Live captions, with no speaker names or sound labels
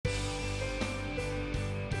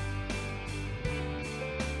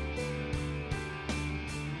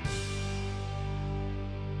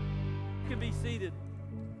be seated.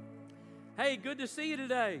 Hey, good to see you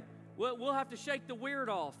today. We'll have to shake the weird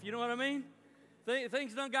off. You know what I mean?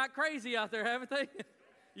 Things done got crazy out there, haven't they?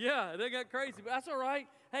 Yeah, they got crazy, but that's all right.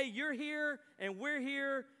 Hey, you're here, and we're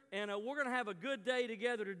here, and we're going to have a good day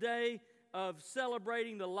together today of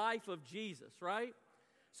celebrating the life of Jesus, right?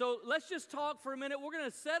 So let's just talk for a minute. We're going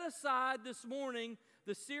to set aside this morning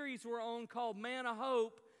the series we're on called Man of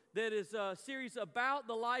Hope, that is a series about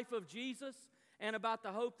the life of Jesus and about the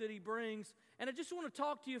hope that he brings. And I just want to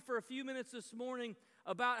talk to you for a few minutes this morning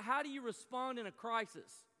about how do you respond in a crisis.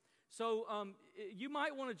 So you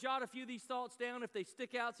might want to jot a few of these thoughts down if they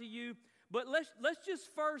stick out to you. But let's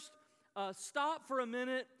just first stop for a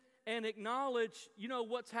minute and acknowledge,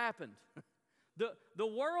 what's happened. The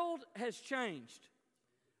world has changed.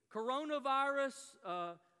 Coronavirus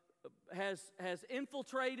has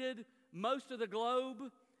infiltrated most of the globe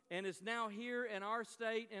and is now here in our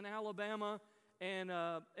state in Alabama. And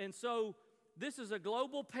so this is a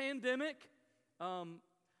global pandemic,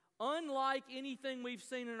 unlike anything we've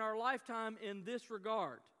seen in our lifetime in this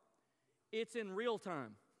regard. It's in real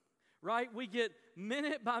time, right? We get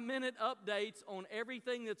minute-by-minute updates on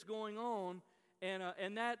everything that's going on,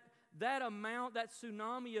 and that amount, that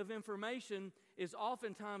tsunami of information is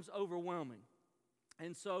oftentimes overwhelming.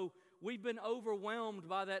 And so we've been overwhelmed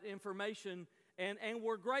by that information, and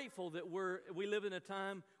we're grateful that we live in a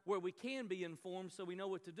time where we can be informed so we know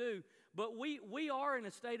what to do. But we are in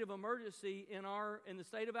a state of emergency in the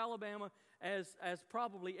state of Alabama, as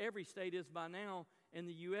probably every state is by now in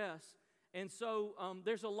the U.S. And so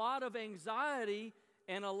there's a lot of anxiety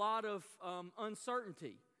and a lot of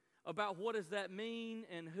uncertainty about what does that mean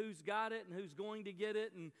and who's got it and who's going to get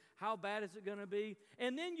it and how bad is it going to be.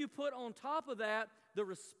 And then you put on top of that the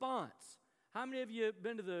response. How many of you have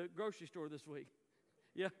been to the grocery store this week?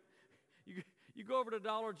 Yeah. You go over to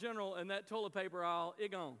Dollar General and that toilet paper aisle,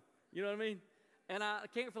 it gone. You know what I mean? And I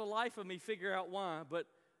can't for the life of me figure out why, but,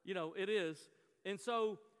 it is. And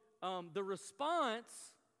so the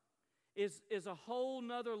response is a whole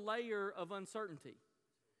nother layer of uncertainty.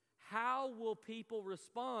 How will people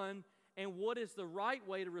respond, and what is the right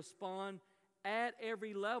way to respond at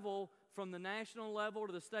every level, from the national level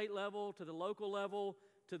to the state level to the local level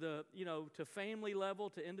to the, to family level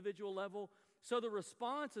to individual level? So the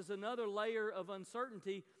response is another layer of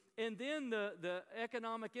uncertainty, and then the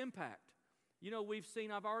economic impact.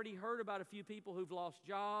 I've already heard about a few people who've lost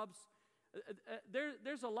jobs.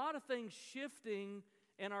 There's a lot of things shifting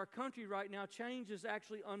in our country right now. Change is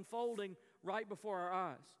actually unfolding right before our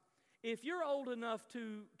eyes. If you're old enough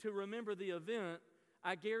to remember the event,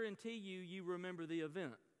 I guarantee you remember the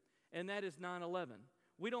event, and that is 9/11.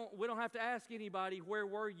 We don't have to ask anybody, where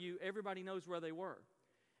were you? Everybody knows where they were.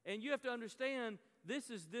 And you have to understand, this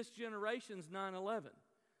is this generation's 9/11.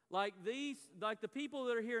 Like the people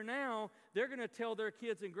that are here now, they're going to tell their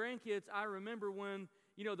kids and grandkids, I remember when,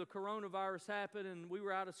 the coronavirus happened and we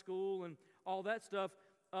were out of school and all that stuff.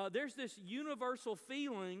 There's this universal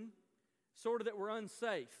feeling sort of that we're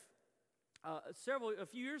unsafe. A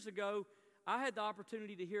few years ago, I had the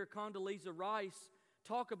opportunity to hear Condoleezza Rice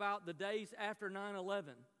talk about the days after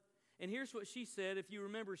 9/11. And here's what she said. If you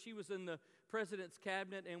remember, she was in the president's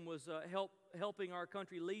cabinet and was helping our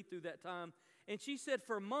country lead through that time. And she said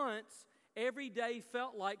for months, every day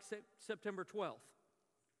felt like September 12th,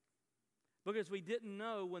 because we didn't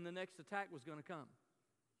know when the next attack was going to come.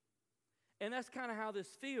 And that's kind of how this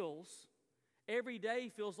feels. Every day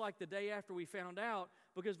feels like the day after we found out,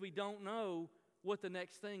 because we don't know what the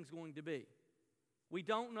next thing's going to be. We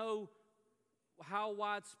don't know how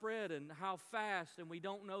widespread and how fast, and we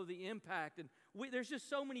don't know the impact. And there's just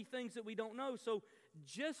so many things that we don't know. So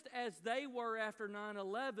just as they were after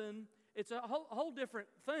 9/11, it's a whole different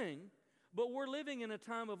thing, but we're living in a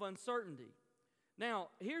time of uncertainty. Now,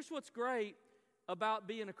 here's what's great about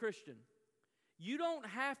being a Christian. You don't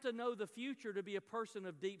have to know the future to be a person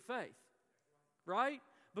of deep faith, right?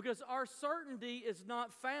 Because our certainty is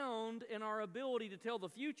not found in our ability to tell the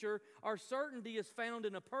future. Our certainty is found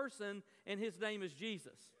in a person, and his name is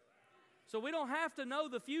Jesus. So we don't have to know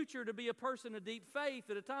the future to be a person of deep faith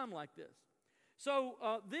at a time like this.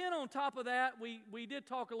 So then on top of that, we did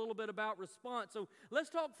talk a little bit about response. So let's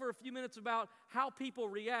talk for a few minutes about how people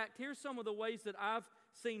react. Here's some of the ways that I've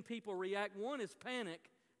seen people react. One is panic.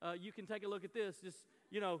 You can take a look at this. Just,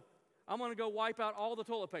 I'm going to go wipe out all the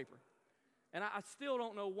toilet paper. And I still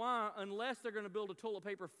don't know why, unless they're going to build a toilet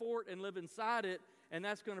paper fort and live inside it, and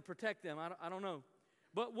that's going to protect them. I don't know.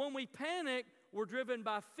 But when we panic, we're driven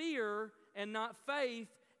by fear and not faith.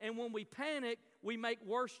 And when we panic, we make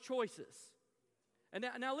worse choices. And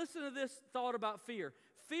now listen to this thought about fear.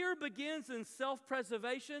 Fear begins in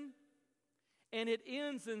self-preservation and it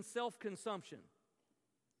ends in self-consumption.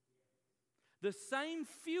 The same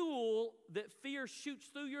fuel that fear shoots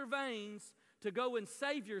through your veins to go and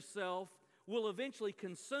save yourself will eventually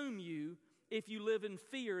consume you if you live in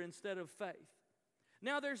fear instead of faith.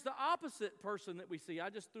 Now, there's the opposite person that we see. I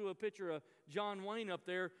just threw a picture of John Wayne up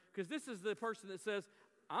there because this is the person that says,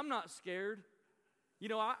 I'm not scared. You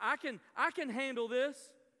know, I can handle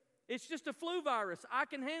this. It's just a flu virus. I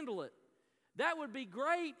can handle it. That would be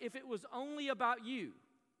great if it was only about you.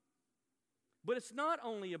 But it's not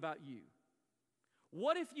only about you.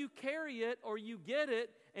 What if you carry it or you get it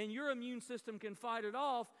and your immune system can fight it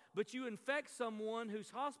off, but you infect someone who's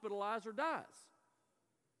hospitalized or dies?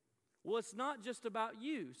 Well, it's not just about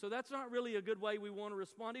you. So that's not really a good way we want to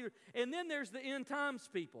respond either. And then there's the end times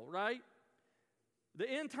people, right? The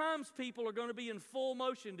end times people are going to be in full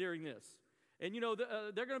motion during this. And, you know,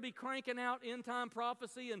 they're going to be cranking out end-time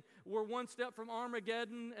prophecy, and we're one step from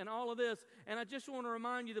Armageddon and all of this. And I just want to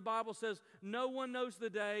remind you, the Bible says, no one knows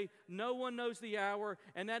the day, no one knows the hour,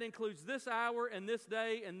 and that includes this hour and this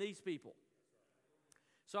day and these people.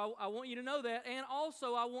 So I want you to know that, and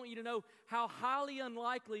also I want you to know how highly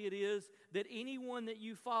unlikely it is that anyone that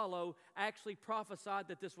you follow actually prophesied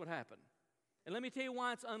that this would happen. And let me tell you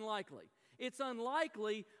why it's unlikely. It's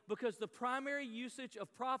unlikely because the primary usage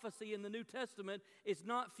of prophecy in the New Testament is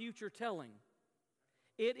not future telling.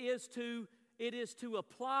 It is to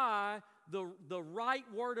apply the right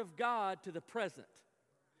word of God to the present.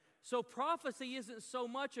 So prophecy isn't so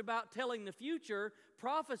much about telling the future.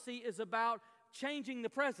 Prophecy is about changing the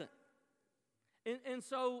present. And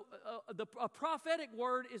so a prophetic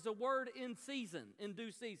word is a word in season, in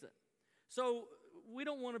due season. So we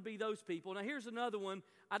don't want to be those people. Now here's another one.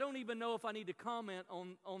 I don't even know if I need to comment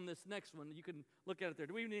on this next one. You can look at it there.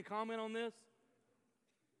 Do we need to comment on this?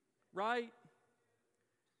 Right?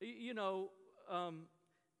 You know,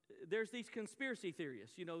 there's these conspiracy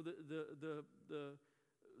theorists. You know, the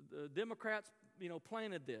Democrats, you know,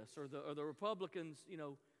 planted this, or the Republicans, you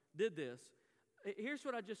know, did this. Here's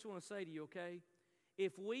what I just want to say to you, okay?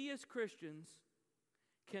 If we as Christians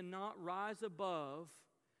cannot rise above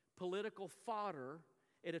political fodder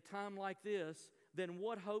at a time like this, then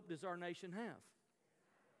what hope does our nation have?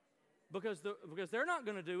 Because they're not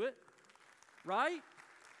going to do it, right?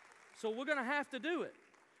 So we're going to have to do it.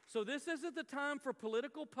 So this isn't the time for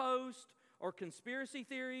political posts or conspiracy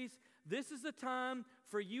theories. This is the time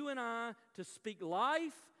for you and I to speak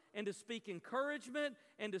life and to speak encouragement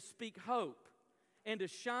and to speak hope and to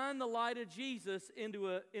shine the light of Jesus into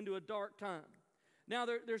a dark time. Now,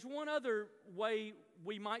 there's one other way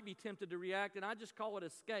we might be tempted to react, and I just call it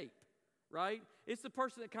escape, right? It's the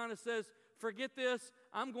person that kind of says, forget this,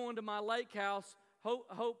 I'm going to my lake house.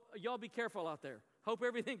 Hope y'all be careful out there. Hope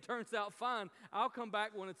everything turns out fine. I'll come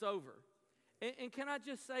back when it's over. And can I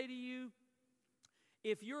just say to you,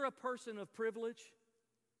 if you're a person of privilege,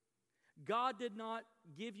 God did not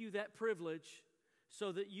give you that privilege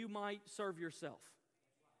so that you might serve yourself.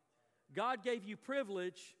 God gave you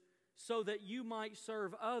privilege so that you might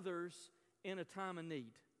serve others in a time of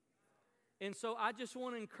need. And so I just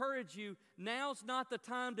want to encourage you, now's not the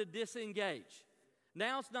time to disengage.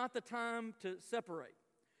 Now's not the time to separate.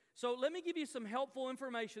 So let me give you some helpful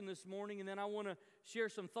information this morning, and then I want to share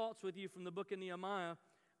some thoughts with you from the book of Nehemiah.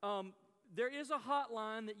 There is a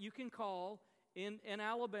hotline that you can call in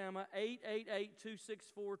Alabama,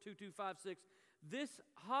 888-264-2256. This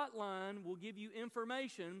hotline will give you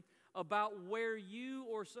information about where you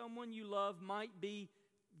or someone you love might be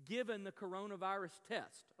given the coronavirus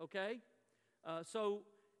test, okay? So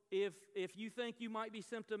if you think you might be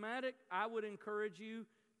symptomatic, I would encourage you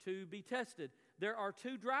to be tested. There are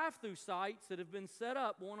 2 drive-through sites that have been set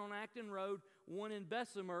up, one on Acton Road, one in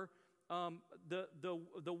Bessemer. The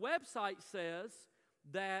website says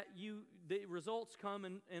that the results come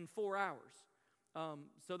in 4 hours.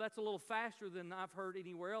 So that's a little faster than I've heard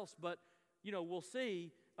anywhere else, but, you know, we'll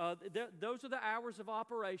see. Those are the hours of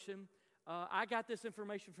operation. I got this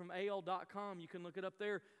information from AL.com. You can look it up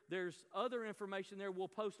there. There's other information there we'll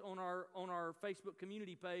post on our Facebook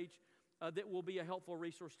community page that will be a helpful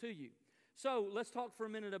resource to you. So let's talk for a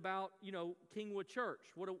minute about, you know, Kingwood Church.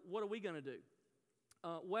 What are we going to do?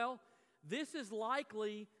 Well, this is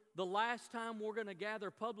likely the last time we're going to gather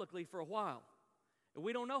publicly for a while. And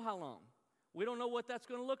we don't know how long. We don't know what that's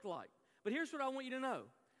going to look like. But here's what I want you to know.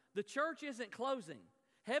 The church isn't closing.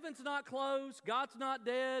 Heaven's not closed. God's not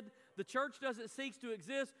dead. The church doesn't cease to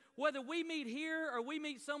exist. Whether we meet here or we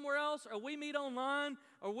meet somewhere else or we meet online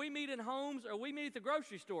or we meet in homes or we meet at the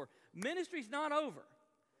grocery store, ministry's not over.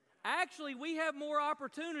 Actually, we have more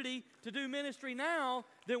opportunity to do ministry now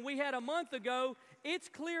than we had a month ago. It's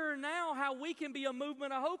clearer now how we can be a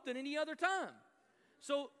movement of hope than any other time.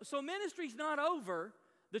 So ministry's not over.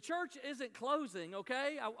 The church isn't closing,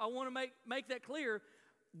 okay? I want to make that clear.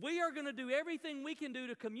 We are going to do everything we can do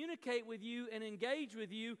to communicate with you and engage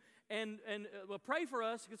with you and pray for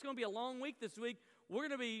us. It's going to be a long week this week. We're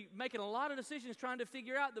going to be making a lot of decisions trying to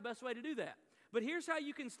figure out the best way to do that. But here's how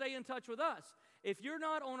you can stay in touch with us. If you're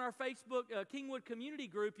not on our Facebook Kingwood community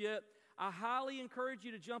group yet, I highly encourage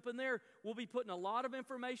you to jump in there. We'll be putting a lot of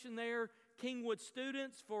information there. Kingwood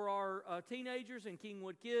students for our teenagers and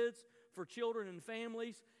Kingwood kids for children and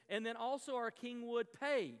families. And then also our Kingwood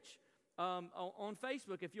page on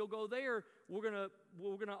Facebook. If you'll go there, we're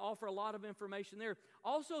gonna offer a lot of information there.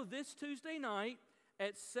 Also, this Tuesday night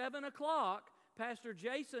at 7 o'clock, Pastor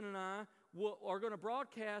Jason and I are going to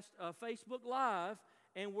broadcast Facebook Live,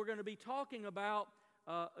 and we're going to be talking about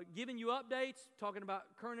giving you updates, talking about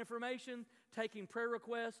current information, taking prayer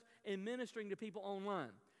requests, and ministering to people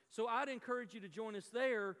online. So I'd encourage you to join us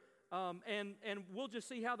there, and we'll just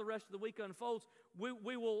see how the rest of the week unfolds.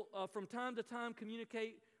 We will, from time to time,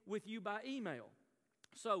 communicate with you by email.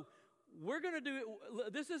 So we're going to do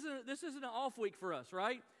it. This isn't an off week for us,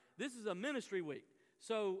 right? This is a ministry week.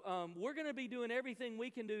 So we're going to be doing everything we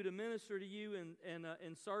can do to minister to you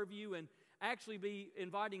and serve you, and actually be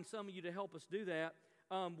inviting some of you to help us do that.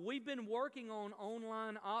 We've been working on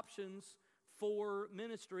online options for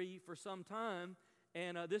ministry for some time,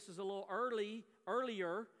 and this is a little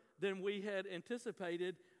earlier than we had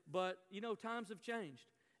anticipated, but times have changed.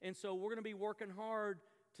 And so we're going to be working hard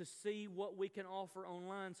to see what we can offer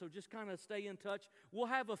online. So just kind of stay in touch. We'll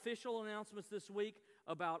have official announcements this week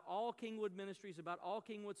about all Kingwood ministries, about all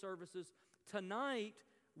Kingwood services. Tonight,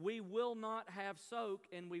 we will not have soak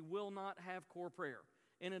and we will not have core prayer.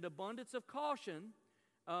 In an abundance of caution,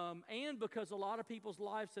 and because a lot of people's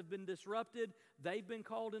lives have been disrupted, they've been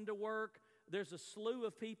called into work. There's a slew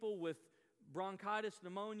of people with bronchitis,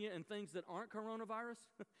 pneumonia, and things that aren't coronavirus.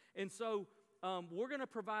 And so we're going to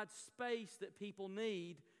provide space that people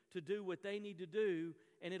need to do what they need to do,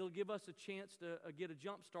 and it'll give us a chance to get a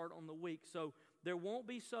jump start on the week. So there won't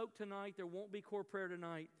be soak tonight. There won't be core prayer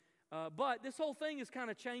tonight. But this whole thing has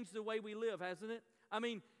kind of changed the way we live, hasn't it? I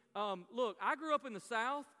mean, look, I grew up in the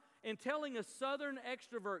South, and telling a Southern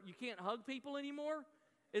extrovert you can't hug people anymore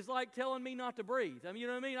is like telling me not to breathe. I mean, you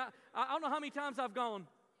know what I mean? I don't know how many times I've gone,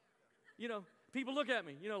 people look at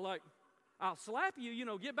me, like, I'll slap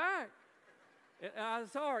you, get back. I'm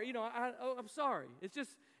sorry, I'm sorry. It's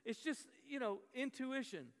just,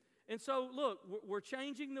 intuition. And so, look, we're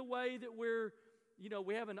changing the way that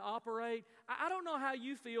we having to operate. I don't know how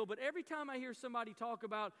you feel, but every time I hear somebody talk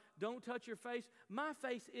about don't touch your face, my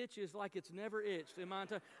face itches like it's never itched in my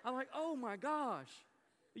entire. I'm like, oh my gosh.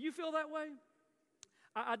 You feel that way?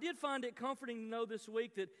 I did find it comforting to know this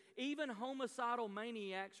week that even homicidal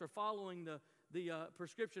maniacs are following the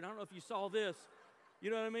prescription. I don't know if you saw this. You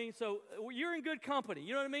know what I mean? So you're in good company.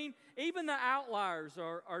 You know what I mean? Even the outliers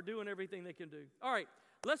are doing everything they can do. All right,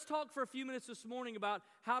 let's talk for a few minutes this morning about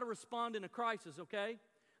how to respond in a crisis, okay?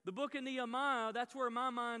 The book of Nehemiah, that's where my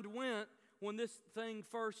mind went when this thing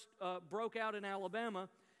first broke out in Alabama.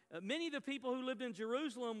 Many of the people who lived in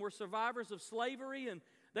Jerusalem were survivors of slavery, and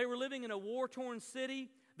they were living in a war-torn city.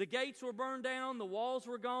 The gates were burned down. The walls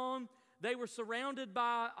were gone. They were surrounded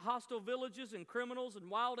by hostile villages and criminals and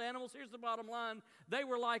wild animals. Here's the bottom line. They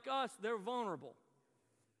were like us. They were vulnerable.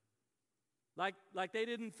 Like they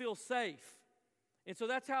didn't feel safe. And so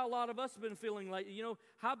that's how a lot of us have been feeling lately.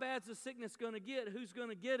 How bad's the sickness going to get? Who's going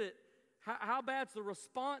to get it? How bad's the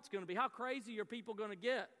response going to be? How crazy are people going to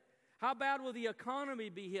get? How bad will the economy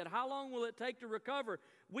be hit? How long will it take to recover?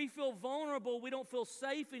 We feel vulnerable. We don't feel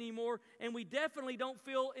safe anymore. And we definitely don't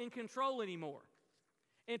feel in control anymore.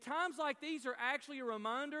 And times like these are actually a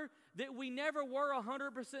reminder that we never were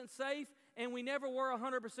 100% safe and we never were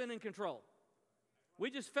 100% in control.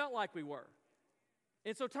 We just felt like we were.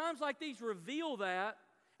 And so times like these reveal that,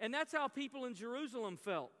 and that's how people in Jerusalem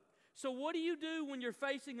felt. So what do you do when you're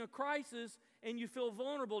facing a crisis and you feel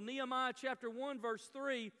vulnerable? Nehemiah chapter 1, verse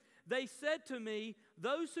 3, they said to me,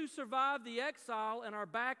 those who survived the exile and are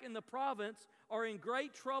back in the province are in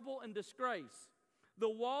great trouble and disgrace. The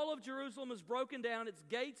wall of Jerusalem is broken down, its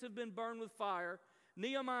gates have been burned with fire.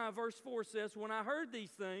 Nehemiah verse 4 says, when I heard these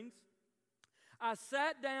things, I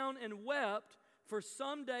sat down and wept. For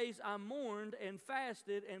some days I mourned and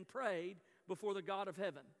fasted and prayed before the God of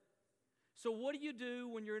heaven. So what do you do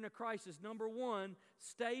when you're in a crisis? Number one,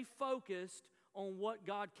 stay focused on what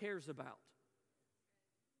God cares about.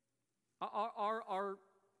 Our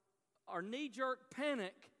knee-jerk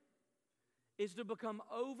panic is to become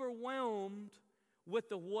overwhelmed with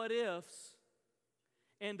the what ifs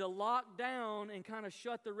and to lock down and kind of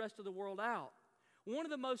shut the rest of the world out. One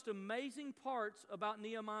of the most amazing parts about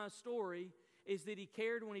Nehemiah's story is that he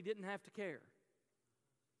cared when he didn't have to care.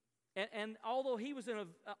 And although he was in an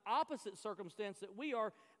opposite circumstance that we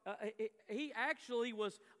are, he actually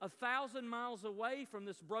was 1,000 miles away from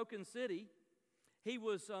this broken city. He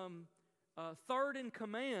was third in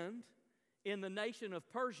command in the nation of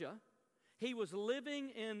Persia. He was living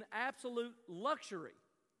in absolute luxury.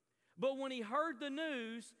 But when he heard the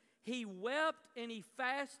news, he wept and he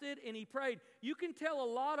fasted and he prayed. You can tell a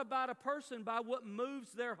lot about a person by what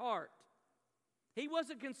moves their heart. He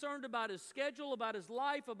wasn't concerned about his schedule, about his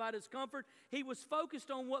life, about his comfort. He was focused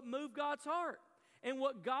on what moved God's heart. And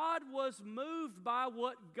what God was moved by,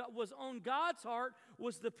 what was on God's heart,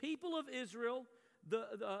 was the people of Israel,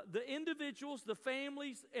 the individuals, the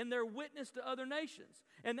families, and their witness to other nations.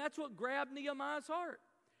 And that's what grabbed Nehemiah's heart.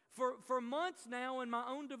 For months now in my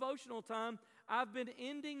own devotional time, I've been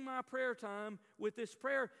ending my prayer time with this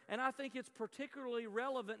prayer, and I think it's particularly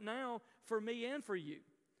relevant now for me and for you.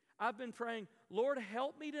 I've been praying, Lord,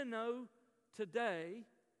 help me to know today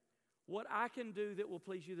what I can do that will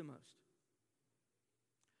please you the most.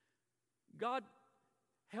 God,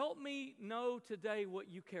 help me know today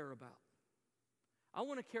what you care about. I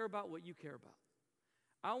want to care about what you care about.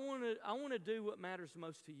 I want to do what matters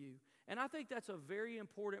most to you. And I think that's a very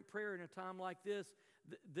important prayer in a time like this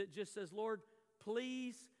that just says, Lord,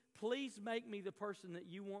 please make me the person that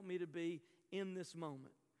you want me to be in this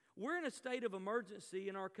moment. We're in a state of emergency,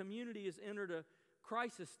 and our community has entered a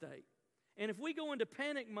crisis state. And if we go into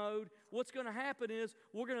panic mode, what's going to happen is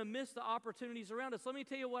we're going to miss the opportunities around us. Let me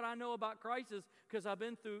tell you what I know about crisis, because I've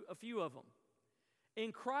been through a few of them.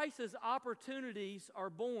 In crisis, opportunities are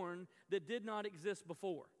born that did not exist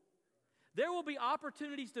before. There will be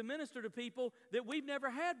opportunities to minister to people that we've never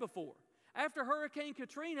had before. After Hurricane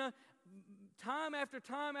Katrina, time after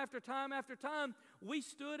time after time after time, we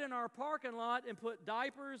stood in our parking lot and put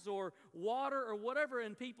diapers or water or whatever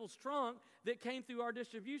in people's trunk that came through our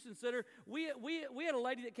distribution center. We had a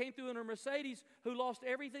lady that came through in her Mercedes who lost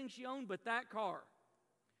everything she owned but that car.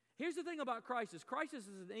 Here's the thing about crisis. Crisis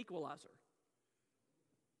is an equalizer.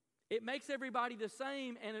 It makes everybody the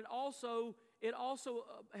same, and it also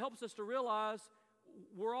helps us to realize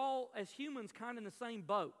we're all, as humans, kind of in the same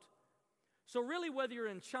boat. So really, whether you're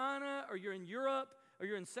in China or you're in Europe or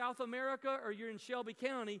you're in South America or you're in Shelby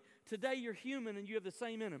County, today you're human and you have the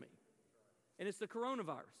same enemy. And it's the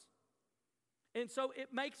coronavirus. And so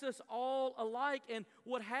it makes us all alike. And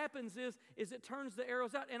what happens is it turns the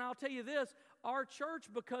arrows out. And I'll tell you this, our church,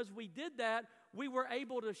 because we did that, we were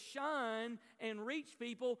able to shine and reach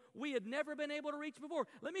people we had never been able to reach before.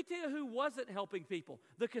 Let me tell you who wasn't helping people: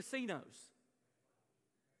 the casinos.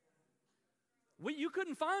 You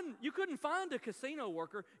couldn't find a casino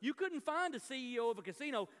worker. You couldn't find a CEO of a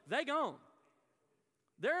casino. They gone.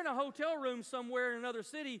 They're in a hotel room somewhere in another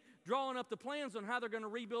city drawing up the plans on how they're going to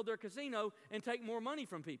rebuild their casino and take more money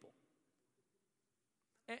from people.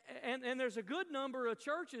 And there's a good number of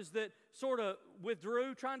churches that sort of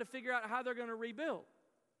withdrew, trying to figure out how they're going to rebuild.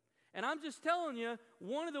 And I'm just telling you,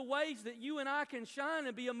 one of the ways that you and I can shine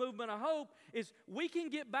and be a movement of hope is we can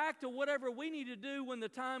get back to whatever we need to do when the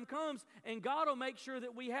time comes, and God will make sure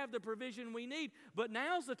that we have the provision we need. But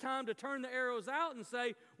now's the time to turn the arrows out and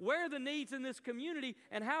say, where are the needs in this community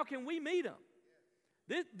and how can we meet them?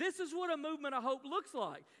 This is what a movement of hope looks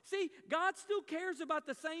like. See, God still cares about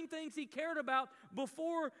the same things He cared about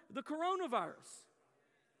before the coronavirus.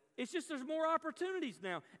 It's just there's more opportunities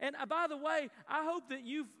now. And by the way, I hope that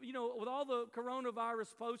with all the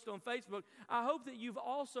coronavirus posts on Facebook, I hope that you've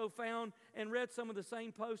also found and read some of the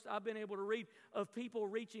same posts I've been able to read of people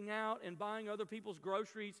reaching out and buying other people's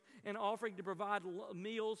groceries and offering to provide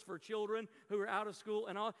meals for children who are out of school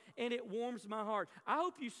and all. And it warms my heart. I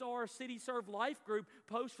hope you saw our City Serve Life group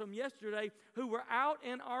post from yesterday who were out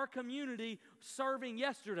in our community serving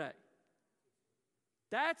yesterday.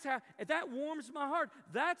 That warms my heart.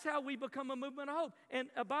 That's how we become a movement of hope. And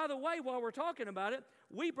by the way, while we're talking about it,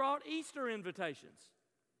 we brought Easter invitations.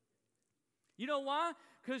 You know why?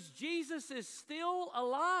 Because Jesus is still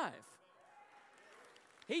alive.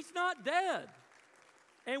 He's not dead.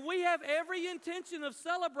 And we have every intention of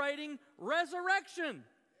celebrating resurrection.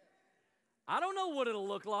 I don't know what it'll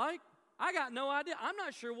look like. I got no idea. I'm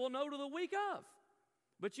not sure we'll know till the week of.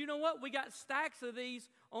 But you know what? We got stacks of these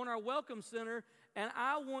on our Welcome Center, and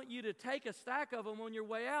I want you to take a stack of them on your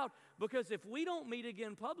way out, because if we don't meet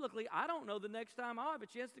again publicly, I don't know the next time I'll have a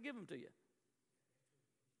chance to give them to you.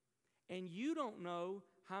 And you don't know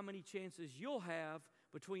how many chances you'll have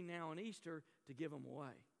between now and Easter to give them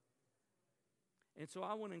away. And so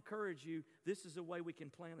I want to encourage you, this is a way we can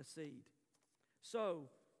plant a seed. So,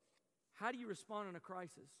 how do you respond in a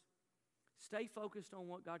crisis? Stay focused on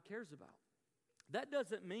what God cares about. That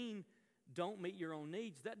doesn't mean don't meet your own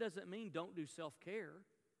needs. That doesn't mean don't do self-care.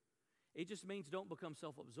 It just means don't become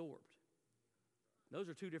self-absorbed. Those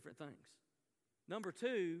are two different things. Number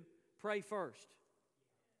two, pray first.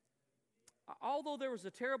 Although there was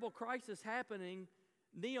a terrible crisis happening,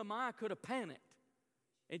 Nehemiah could have panicked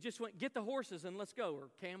and just went, get the horses and let's go, or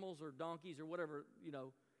camels or donkeys or whatever,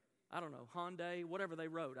 I don't know, Hyundai, whatever they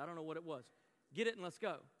rode. I don't know what it was. Get it and let's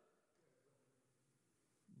go.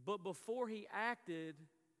 But before he acted,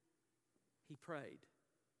 he prayed.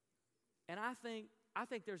 And I think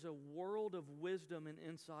there's a world of wisdom and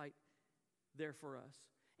insight there for us.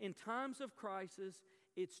 In times of crisis,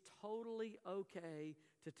 it's totally okay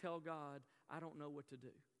to tell God, I don't know what to do.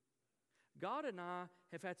 God and I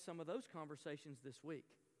have had some of those conversations this week.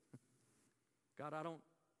 God, I don't,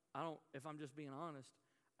 if I'm just being honest,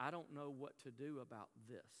 I don't know what to do about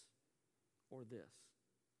this or this.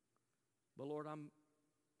 But Lord, I'm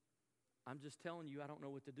just telling you I don't know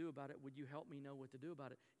what to do about it. Would you help me know what to do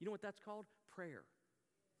about it? You know what that's called? Prayer.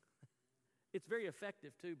 It's very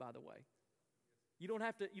effective too, by the way. You don't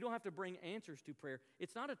have to bring answers to prayer.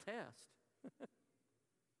 It's not a test.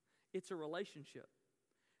 It's a relationship.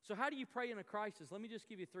 So how do you pray in a crisis? Let me just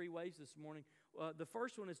give you 3 ways this morning. The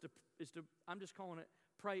first one is to I'm just calling it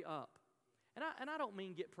pray up. And I don't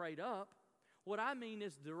mean get prayed up. What I mean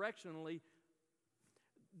is directionally,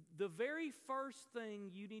 the very first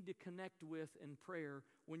thing you need to connect with in prayer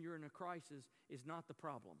when you're in a crisis is not the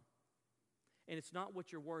problem. And it's not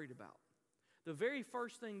what you're worried about. The very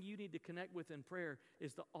first thing you need to connect with in prayer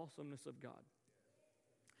is the awesomeness of God.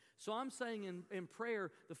 So I'm saying in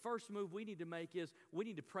prayer, the first move we need to make is we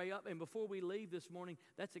need to pray up. And before we leave this morning,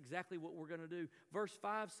 that's exactly what we're going to do. Verse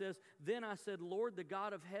 5 says, Then I said, Lord, the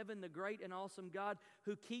God of heaven, the great and awesome God,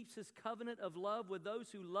 who keeps his covenant of love with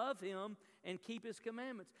those who love him and keep his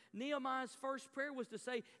commandments. Nehemiah's first prayer was to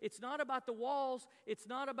say, it's not about the walls, it's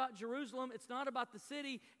not about Jerusalem, it's not about the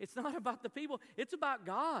city, it's not about the people, it's about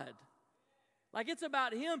God. Like it's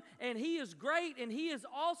about him, and he is great, and he is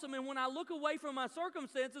awesome. And when I look away from my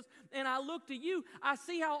circumstances and I look to you, I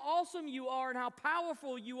see how awesome you are and how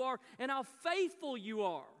powerful you are and how faithful you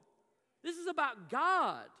are. This is about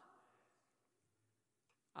God.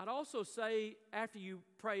 I'd also say after you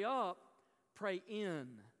pray up, pray in.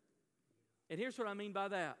 And here's what I mean by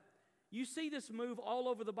that. You see this move all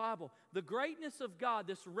over the Bible. The greatness of God,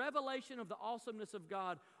 this revelation of the awesomeness of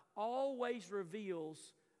God always reveals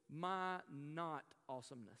my not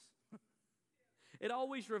awesomeness. It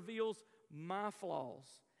always reveals my flaws.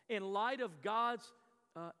 In light of God's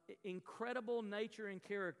incredible nature and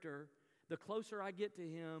character, the closer I get to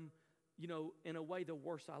him, in a way, the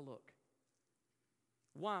worse I look.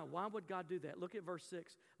 Why? Why would God do that? Look at verse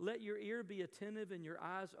 6. Let your ear be attentive and your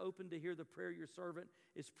eyes open to hear the prayer your servant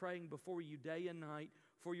is praying before you day and night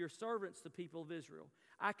for your servants, the people of Israel.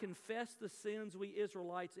 I confess the sins we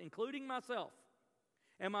Israelites, including myself,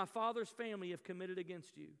 and my father's family have committed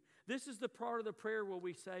against you. This is the part of the prayer where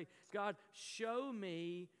we say, God, show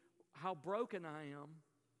me how broken I am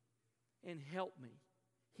and help me,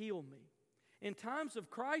 heal me. In times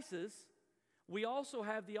of crisis, we also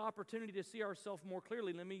have the opportunity to see ourselves more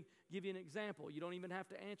clearly. Let me give you an example. You don't even have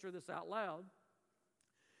to answer this out loud.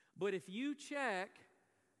 But if you check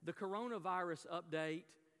the coronavirus update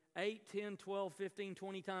 8, 10, 12, 15,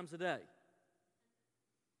 20 times a day,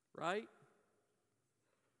 right?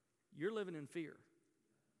 You're living in fear.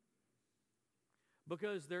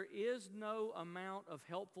 Because there is no amount of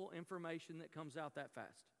helpful information that comes out that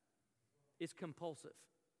fast. It's compulsive.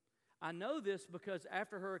 I know this because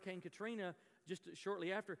after Hurricane Katrina, just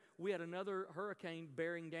shortly after, we had another hurricane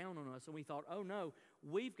bearing down on us. And we thought, oh no,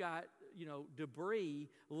 we've got, debris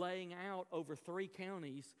laying out over 3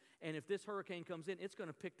 counties. And if this hurricane comes in, it's going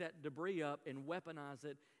to pick that debris up and weaponize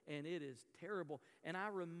it. And it is terrible. And I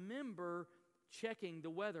remember checking the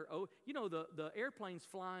weather. Oh, the airplanes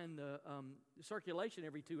fly in the circulation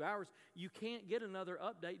every 2 hours. You can't get another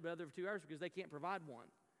update every 2 hours because they can't provide one.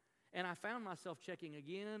 And I found myself checking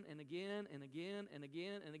again and again and again and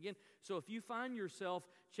again and again. So if you find yourself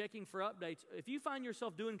checking for updates, if you find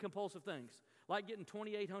yourself doing compulsive things, like getting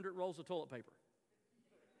 2,800 rolls of toilet paper,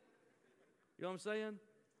 you know what I'm saying?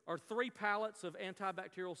 Or 3 pallets of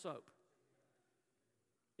antibacterial soap.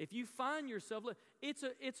 If you find yourself, it's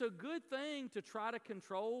a good thing to try to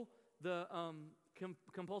control the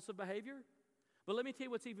compulsive behavior. But let me tell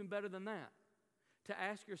you what's even better than that. To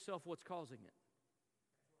ask yourself what's causing it.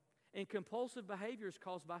 And compulsive behavior is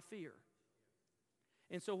caused by fear.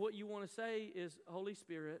 And so what you want to say is, Holy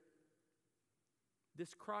Spirit,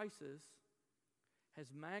 This crisis has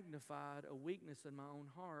magnified a weakness in my own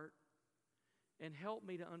heart and helped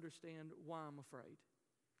me to understand why I'm afraid.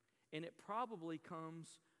 And it probably comes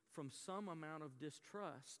from some amount of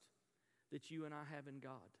distrust that you and I have in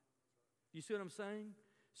God. You see what I'm saying?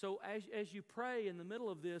 So as you pray in the middle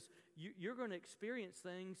of this, you're going to experience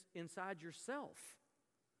things inside yourself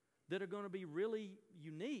that are going to be really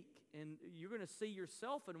unique, and you're going to see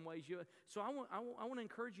yourself in ways so I want to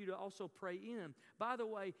encourage you to also pray in. By the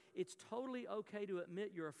way, it's totally okay to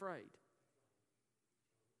admit you're afraid.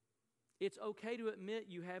 It's okay to admit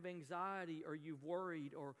you have anxiety or you've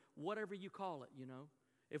worried or whatever you call it, you know.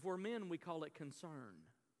 If we're men, we call it concern.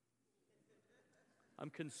 I'm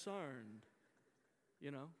concerned,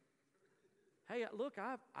 you know. Hey, look,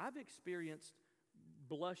 I've experienced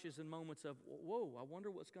blushes and moments of, whoa, I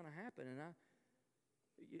wonder what's going to happen. And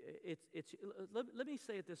let me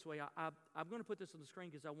say it this way. I'm going to put this on the screen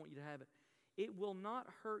because I want you to have it. It will not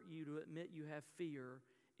hurt you to admit you have fear.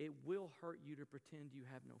 It will hurt you to pretend you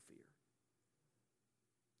have no fear.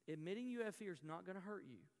 Admitting you have fear is not going to hurt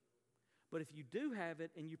you. But if you do have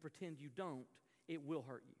it and you pretend you don't, it will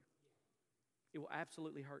hurt you. It will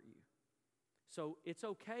absolutely hurt you. So it's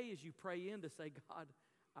okay as you pray in to say, God,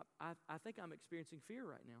 I think I'm experiencing fear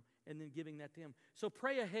right now, and then giving that to Him. So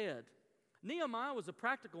pray ahead. Nehemiah was a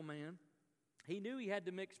practical man. He knew he had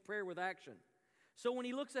to mix prayer with action. So when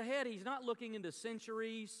he looks ahead, he's not looking into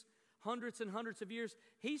centuries, hundreds and hundreds of years.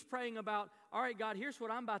 He's praying about, all right, God, here's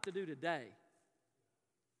what I'm about to do today.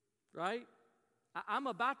 Right? I'm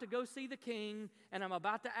about to go see the king, and I'm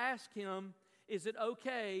about to ask him, is it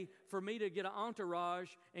okay for me to get an entourage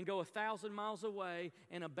and go 1,000 miles away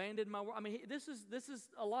and abandon my work? I mean, this is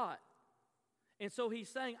a lot. And so he's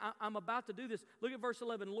saying, I'm about to do this. Look at verse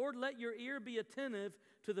 11. Lord, let your ear be attentive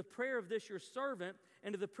to the prayer of this your servant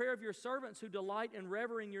and to the prayer of your servants who delight in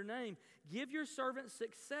revering your name. Give your servant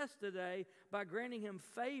success today by granting him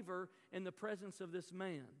favor in the presence of this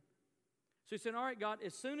man. So he said, all right, God,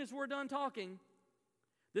 as soon as we're done talking,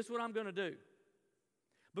 this is what I'm going to do.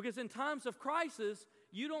 Because in times of crisis,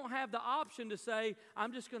 you don't have the option to say,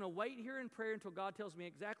 I'm just going to wait here in prayer until God tells me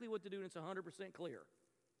exactly what to do and it's 100% clear.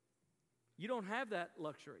 You don't have that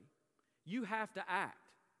luxury. You have to act.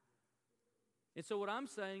 And so what I'm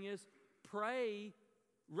saying is pray,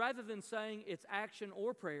 rather than saying it's action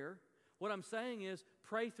or prayer, what I'm saying is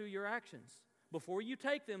pray through your actions. Before you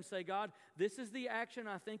take them, say, God, this is the action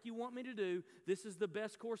I think you want me to do. This is the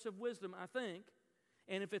best course of wisdom, I think.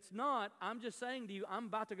 And if it's not, I'm just saying to you, I'm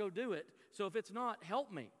about to go do it. So if it's not,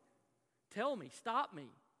 help me. Tell me. Stop me.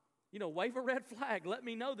 You know, wave a red flag. Let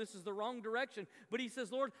me know this is the wrong direction. But he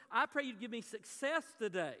says, Lord, I pray you give me success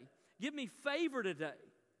today. Give me favor today.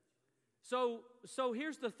 So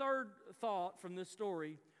here's the third thought from this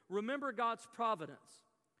story. Remember God's providence.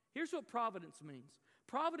 Here's what providence means.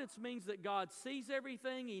 Providence means that God sees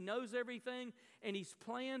everything, He knows everything, and He's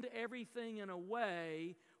planned everything in a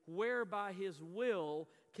way whereby His will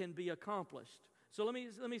can be accomplished. So let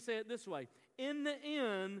me say it this way. In the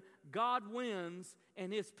end, God wins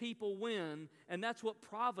and His people win, and that's what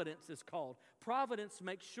providence is called. Providence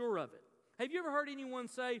makes sure of it. Have you ever heard anyone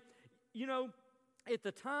say, you know, at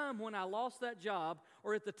the time when I lost that job,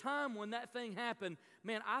 or at the time when that thing happened,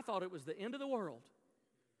 man, I thought it was the end of the world.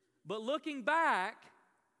 But looking back,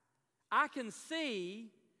 I can see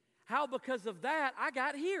how because of that, I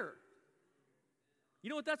got here. You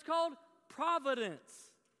know what that's called? Providence.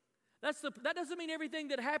 That doesn't mean everything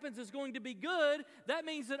that happens is going to be good. That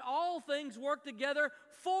means that all things work together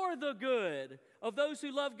for the good of those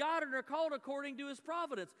who love God and are called according to His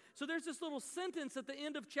providence. So there's this little sentence at the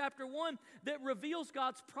end of chapter 1 that reveals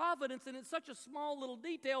God's providence, and it's such a small little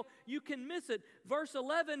detail, you can miss it. Verse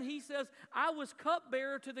 11, he says, I was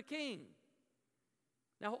cupbearer to the king.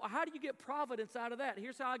 Now, how do you get providence out of that?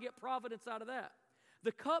 Here's how I get providence out of that.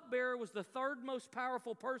 The cupbearer was the third most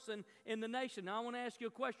powerful person in the nation. Now, I want to ask you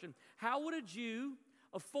a question. How would a Jew,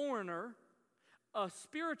 a foreigner, a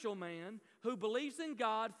spiritual man who believes in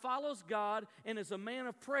God, follows God, and is a man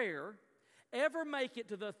of prayer, ever make it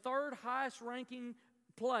to the third highest ranking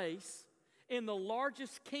place in the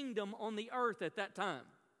largest kingdom on the earth at that time?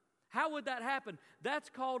 How would that happen? That's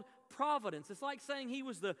called providence. It's like saying he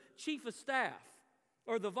was the chief of staff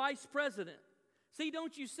or the vice president. See,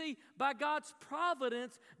 don't you see, by God's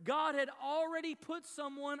providence, God had already put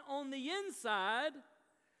someone on the inside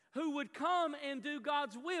who would come and do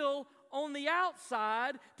God's will on the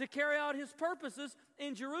outside to carry out His purposes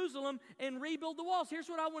in Jerusalem and rebuild the walls. Here's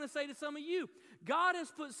what I want to say to some of you. God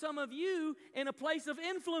has put some of you in a place of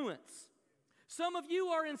influence. Some of you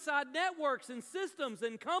are inside networks and systems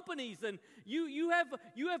and companies, and you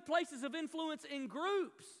have places of influence in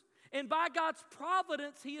groups. And by God's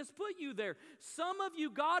providence, He has put you there. Some of you,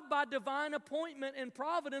 God, by divine appointment and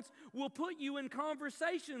providence, will put you in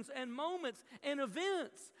conversations and moments and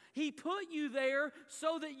events. He put you there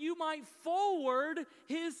so that you might forward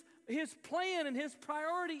His plan and His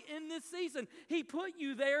priority in this season. He put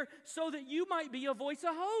you there so that you might be a voice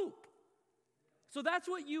of hope. So that's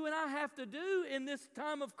what you and I have to do in this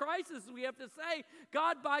time of crisis. We have to say,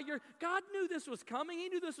 God knew this was coming. He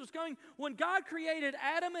knew this was coming. When God created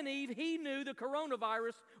Adam and Eve, He knew the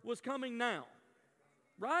coronavirus was coming now.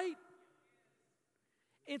 Right?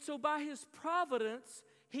 And so by His providence,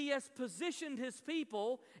 He has positioned His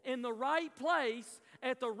people in the right place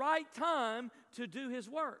at the right time to do His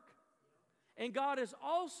work. And God has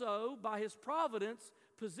also, by His providence,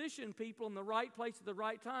 positioned people in the right place at the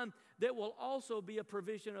right time that will also be a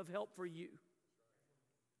provision of help for you.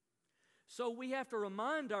 So we have to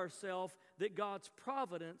remind ourselves that God's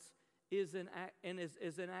providence is in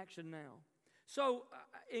action now. So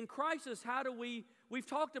in crisis, we've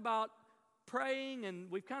talked about praying, and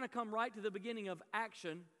we've kind of come right to the beginning of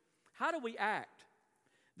action. How do we act?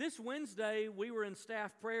 This Wednesday, we were in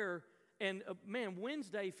staff prayer, and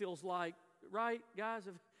Wednesday feels like, right, guys,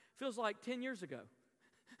 it feels like 10 years ago,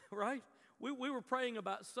 right? We were praying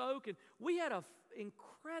about soak, and we had an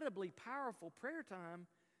incredibly powerful prayer time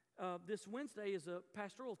this Wednesday as a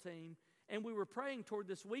pastoral team, and we were praying toward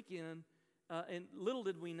this weekend, and little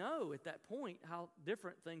did we know at that point how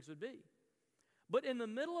different things would be. But in the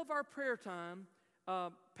middle of our prayer time,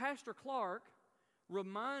 Pastor Clark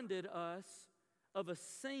reminded us of a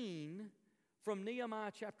scene from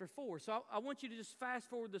Nehemiah chapter 4. So I want you to just fast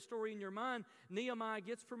forward the story in your mind. Nehemiah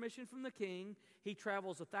gets permission from the king. He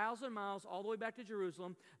travels 1,000 miles all the way back to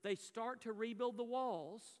Jerusalem. They start to rebuild the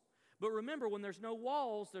walls. But remember, when there's no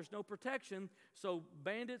walls, there's no protection. So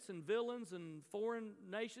bandits and villains and foreign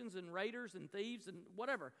nations and raiders and thieves and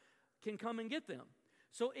whatever can come and get them.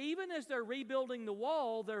 So even as they're rebuilding the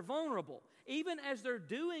wall, they're vulnerable. Even as they're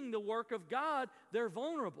doing the work of God, they're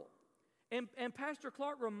vulnerable. And Pastor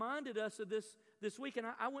Clark reminded us of this week, and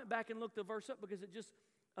I went back and looked the verse up because it just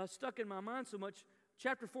stuck in my mind so much.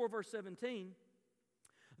 Chapter 4, verse 17.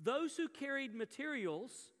 Those who carried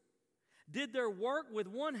materials did their work with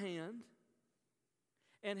one hand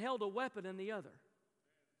and held a weapon in the other.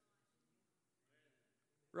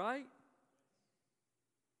 Right?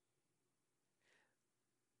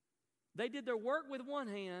 They did their work with one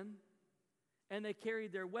hand and they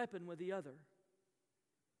carried their weapon with the other.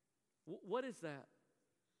 What is that?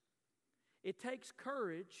 It takes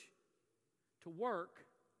courage to work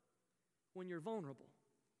when you're vulnerable.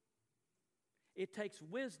 It takes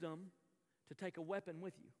wisdom to take a weapon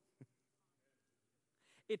with you.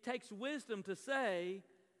 It takes wisdom to say,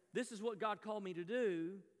 this is what God called me to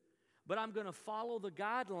do, but I'm going to follow the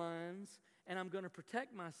guidelines and I'm going to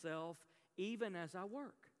protect myself even as I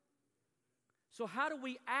work. So how do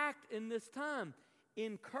we act in this time?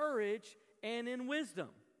 In courage and in wisdom.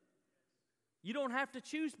 You don't have to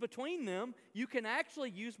choose between them. You can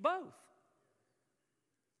actually use both.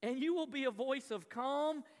 And you will be a voice of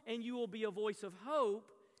calm and you will be a voice of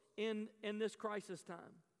hope in this crisis time.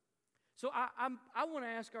 So I want to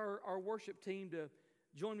ask our worship team to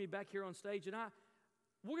join me back here on stage. And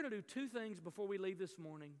we're going to do two things before we leave this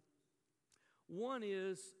morning. One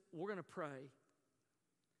is we're going to pray.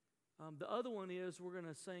 The other one is we're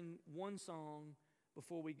going to sing one song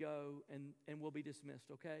before we go, and we'll be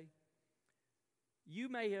dismissed, okay? You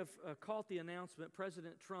may have caught the announcement.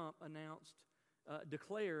 President Trump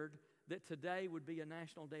declared that today would be a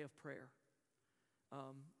national day of prayer.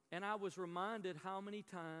 And I was reminded how many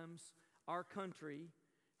times our country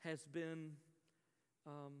has been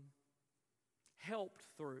helped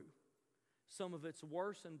through some of its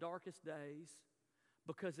worst and darkest days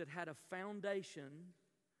because it had a foundation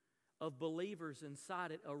of believers inside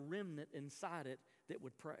it, a remnant inside it that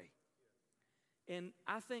would pray. And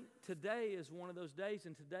I think today is one of those days,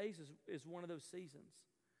 and today's is one of those seasons.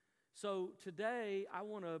 So today, I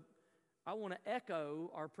want to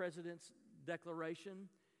echo our president's declaration,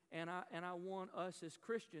 and I want us as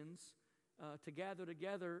Christians to gather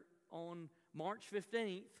together on March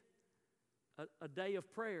 15th, a day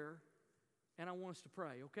of prayer, and I want us to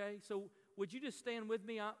pray, okay? So would you just stand with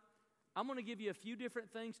me? I'm going to give you a few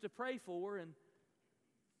different things to pray for, and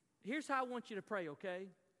here's how I want you to pray, okay?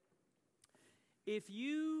 If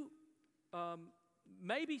you,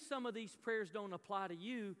 maybe some of these prayers don't apply to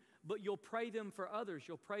you, but you'll pray them for others.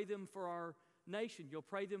 You'll pray them for our nation. You'll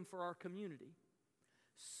pray them for our community.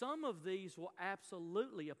 Some of these will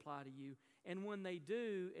absolutely apply to you, and when they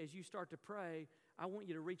do, as you start to pray, I want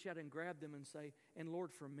you to reach out and grab them and say, and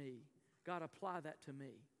Lord, for me, God, apply that to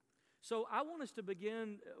me. So I want us to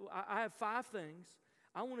begin, I have 5 things.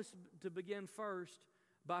 I want us to begin first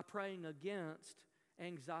by praying against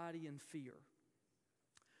anxiety and fear.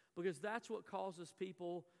 Because that's what causes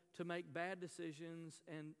people to make bad decisions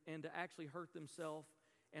and to actually hurt themselves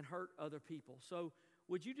and hurt other people. So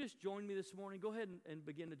would you just join me this morning? Go ahead and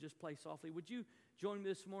begin to just play softly. Would you join me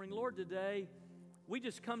this morning? Lord, today we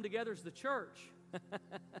just come together as the church.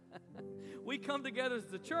 We come together as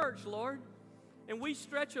the church, Lord, and we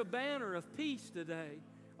stretch a banner of peace today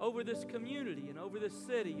over this community and over this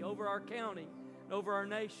city, over our county, and over our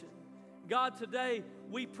nation. God, today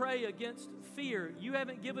we pray against fear. You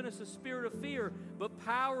haven't given us a spirit of fear, but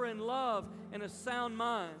power and love and a sound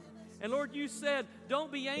mind. And Lord, you said,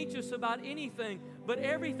 don't be anxious about anything, but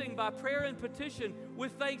everything by prayer and petition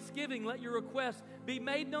with thanksgiving, let your requests be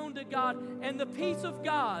made known to God. And the peace of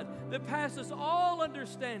God that passes all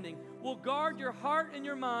understanding will guard your heart and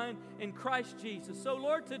your mind in Christ Jesus. So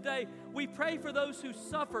Lord, today we pray for those who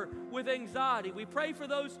suffer with anxiety. We pray for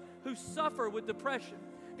those who suffer with depression.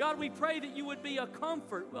 God, we pray that you would be a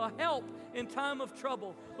comfort, a help in time of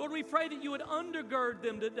trouble. Lord, we pray that you would undergird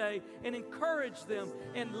them today and encourage them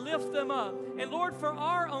and lift them up. And Lord, for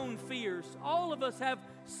our own fears, all of us have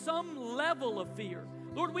some level of fear.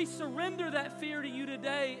 Lord, we surrender that fear to you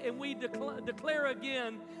today, and we declare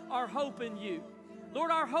again our hope in you. Lord,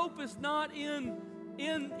 our hope is not in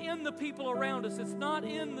the people around us. It's not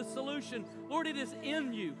in the solution. Lord, it is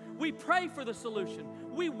in you. We pray for the solution.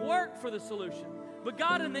 We work for the solution. But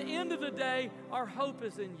God, in the end of the day, our hope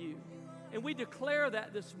is in you. And we declare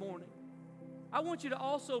that this morning. I want you to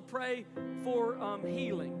also pray for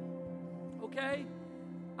healing, okay?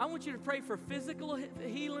 I want you to pray for physical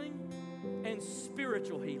healing and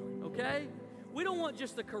spiritual healing, okay? We don't want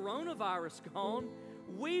just the coronavirus gone.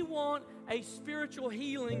 We want a spiritual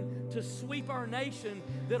healing to sweep our nation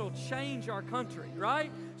that'll change our country,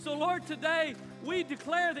 right? So, Lord, today we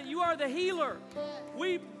declare that you are the healer.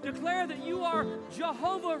 We declare that you are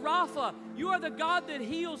Jehovah Rapha. You are the God that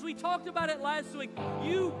heals. We talked about it last week.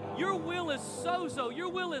 Your will is sozo. Your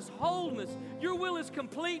will is wholeness. Your will is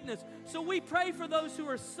completeness. So we pray for those who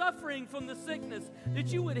are suffering from the sickness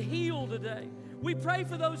that you would heal today. We pray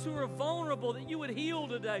for those who are vulnerable that you would heal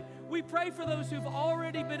today. We pray for those who've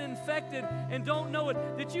already been infected and don't know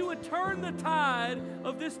it, that you would turn the tide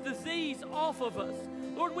of this disease off of us.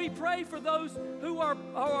 Lord, we pray for those who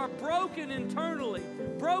are broken internally,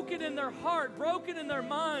 broken in their heart, broken in their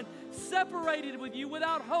mind, separated with you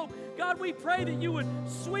without hope. God, we pray that you would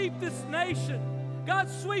sweep this nation. God,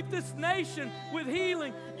 sweep this nation with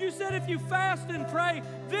healing. You said if you fast and pray,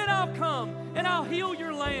 then I'll come and I'll heal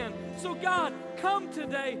your land. So God, come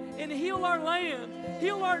today and heal our land,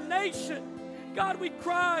 heal our nation. God, we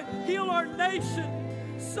cry, heal our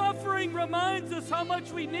nation. Suffering reminds us how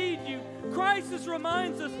much we need you. Crisis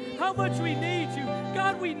reminds us how much we need you.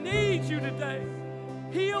 God, we need you today.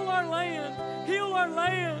 Heal our land, heal our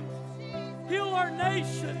land, heal our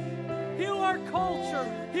nation, heal our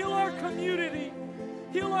culture, heal our community,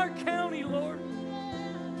 heal our county, Lord.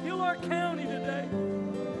 Heal our county today.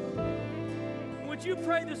 Would you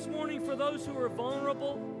pray this morning for those who are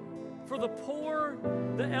vulnerable, for the poor,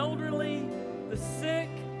 the elderly, the sick,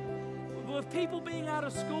 with people being out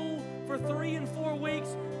of school for 3 and 4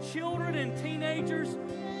 weeks, children and teenagers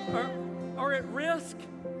are at risk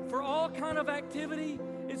for all kind of activity.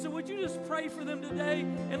 And so would you just pray for them today?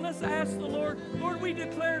 And let's ask the Lord, Lord, we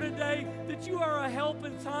declare today that you are a help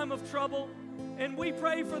in time of trouble. And we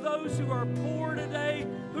pray for those who are poor today,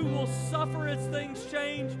 who will suffer as things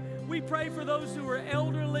change. We pray for those who are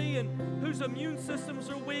elderly and whose immune systems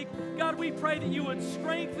are weak. God, we pray that you would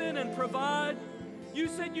strengthen and provide. You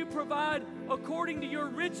said you provide according to your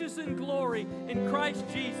riches and glory in Christ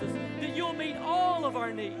Jesus, that you'll meet all of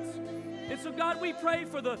our needs. And so, God, we pray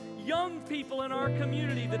for the young people in our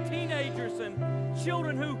community, the teenagers and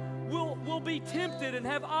children who will be tempted and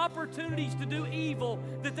have opportunities to do evil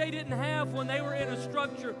that they didn't have when they were in a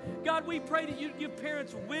structure. God, we pray that you'd give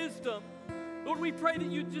parents wisdom. Lord, we pray that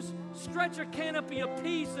you'd just stretch a canopy of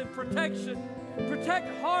peace and protection.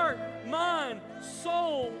 Protect heart, mind,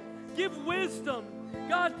 soul. Give wisdom.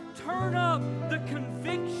 God, turn up the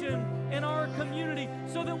conviction in our community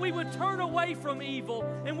so that we would turn away from evil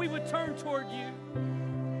and we would turn toward you.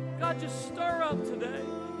 God, just stir up today.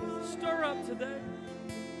 Stir up today.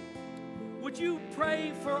 Would you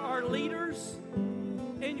pray for our leaders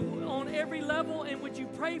and on every level, and would you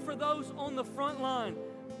pray for those on the front line,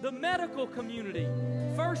 the medical community,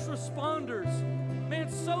 first responders, Man,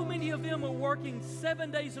 so many of them are working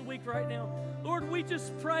 7 days a week right now. Lord, we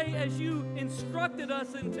just pray as you instructed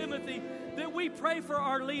us in Timothy that we pray for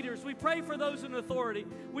our leaders. We pray for those in authority.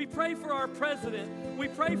 We pray for our president. We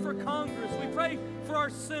pray for Congress. We pray for our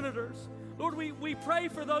senators. Lord, we pray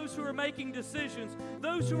for those who are making decisions,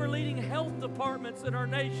 those who are leading health departments in our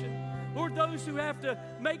nation. Lord, those who have to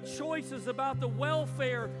make choices about the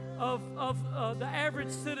welfare of the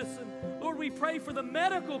average citizen. Lord, we pray for the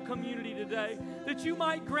medical community today, that you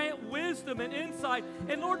might grant wisdom and insight.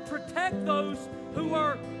 And Lord, protect those who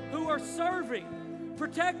are serving.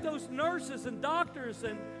 Protect those nurses and doctors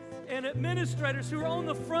and administrators who are on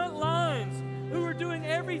the front lines, who are doing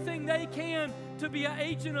everything they can to be an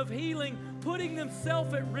agent of healing, putting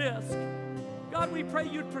themselves at risk. God, we pray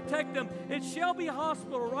you'd protect them. At Shelby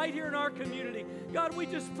Hospital, right here in our community, God, we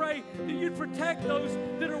just pray that you'd protect those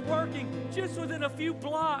that are working just within a few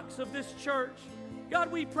blocks of this church. God,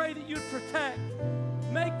 we pray that you'd protect,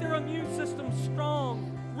 make their immune system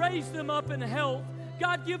strong, raise them up in health.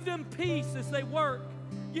 God, give them peace as they work.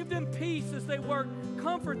 Give them peace as they work.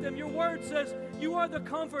 Comfort them. Your word says you are the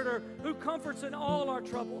comforter who comforts in all our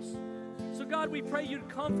troubles. So God, we pray you'd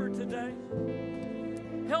comfort today.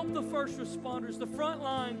 Help the first responders, the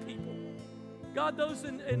frontline people. God, those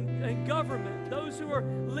in government, those who are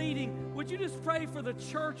leading, would you just pray for the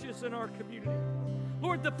churches in our community?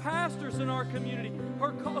 Lord, the pastors in our community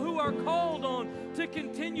who are called on to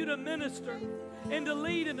continue to minister and to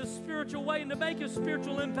lead in a spiritual way and to make a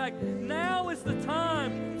spiritual impact. Now is the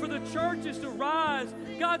time for the churches to rise.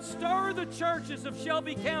 God, stir the churches of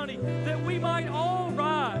Shelby County that we might all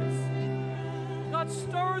rise. God,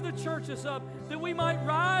 stir the churches up that we might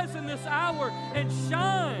rise in this hour and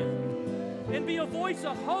shine and be a voice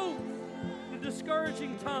of hope in a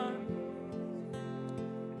discouraging time.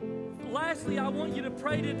 Lastly, I want you to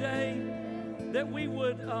pray today that we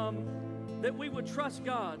would trust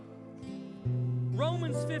God.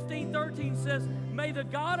 Romans 15:13 says, "May the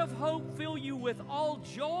God of hope fill you with all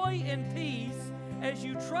joy and peace as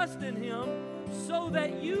you trust in Him, so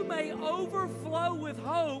that you may overflow with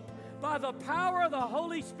hope by the power of the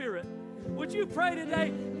Holy Spirit." Would you pray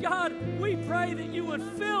today? God, we pray that you would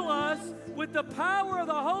fill us with the power of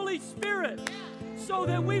the Holy Spirit so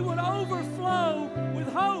that we would overflow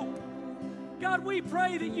with hope. God, we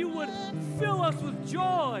pray that you would fill us with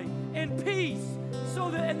joy and peace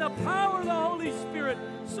so that in the power of the Holy Spirit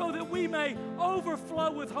so that we may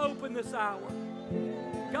overflow with hope in this hour.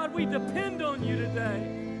 God, we depend on you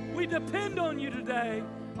today. We depend on you today.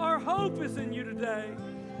 Our hope is in you today.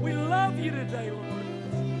 We love you today,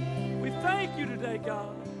 Lord. We thank you today,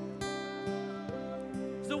 God.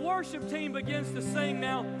 As the worship team begins to sing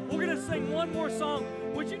now, we're going to sing one more song.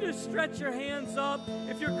 Would you just stretch your hands up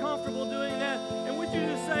if you're comfortable doing that? And would you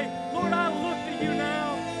just say, Lord, I look to you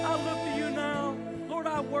now. I look to you now. Lord,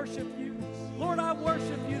 I worship you. Lord, I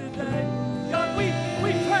worship you today. God, we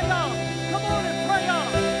pray on. Come on and pray on.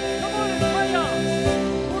 Come on and pray on.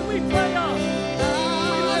 Lord, we pray on. We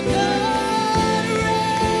love you.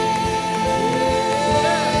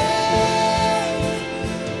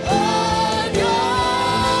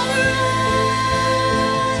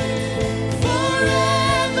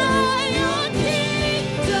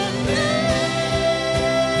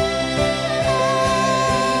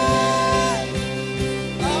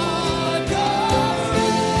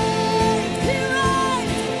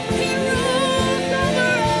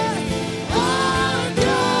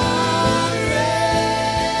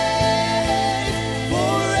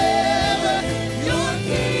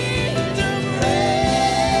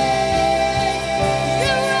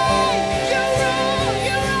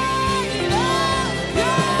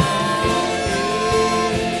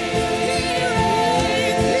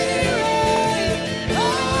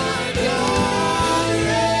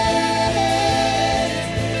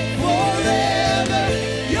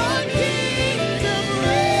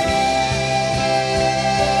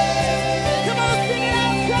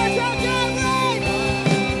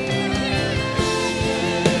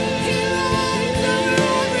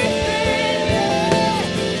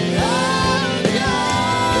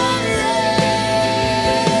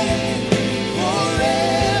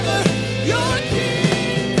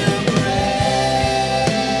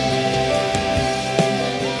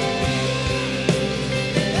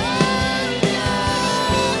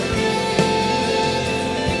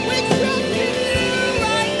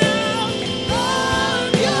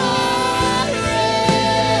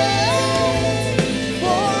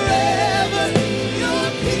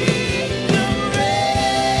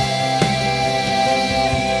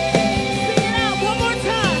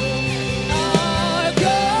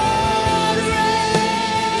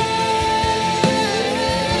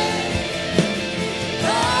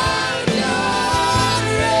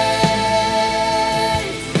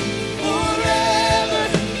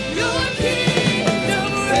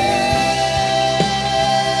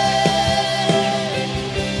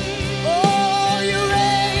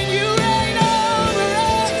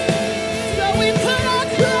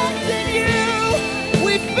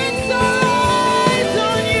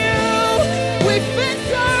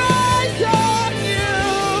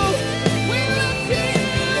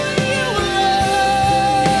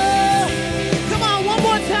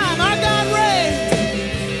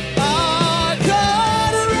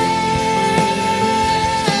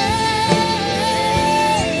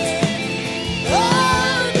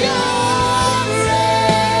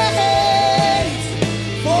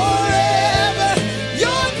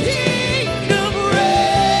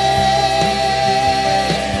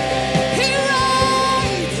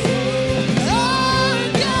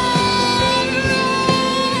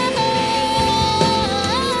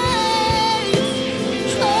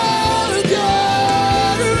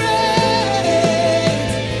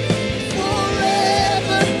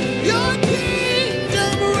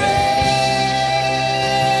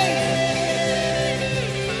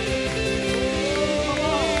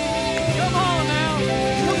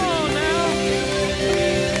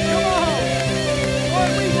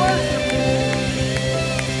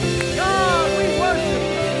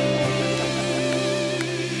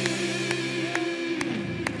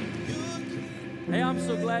 Hey, I'm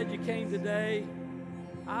so glad you came today.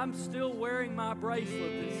 I'm still wearing my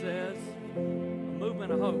bracelet that says a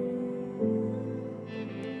movement of hope.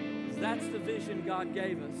 That's the vision God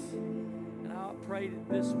gave us. And I pray that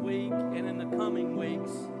this week and in the coming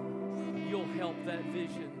weeks, you'll help that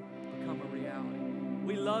vision become a reality.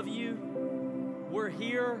 We love you. We're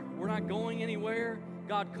here. We're not going anywhere.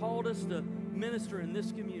 God called us to minister in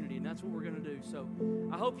this community, and that's what we're going to do. So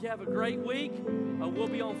I hope you have a great week. We'll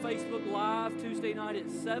be on Facebook Live Tuesday night at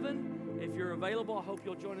 7. If you're available, I hope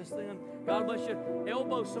you'll join us then. God bless you.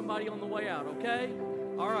 Elbow somebody on the way out, okay?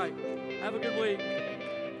 All right. Have a good week.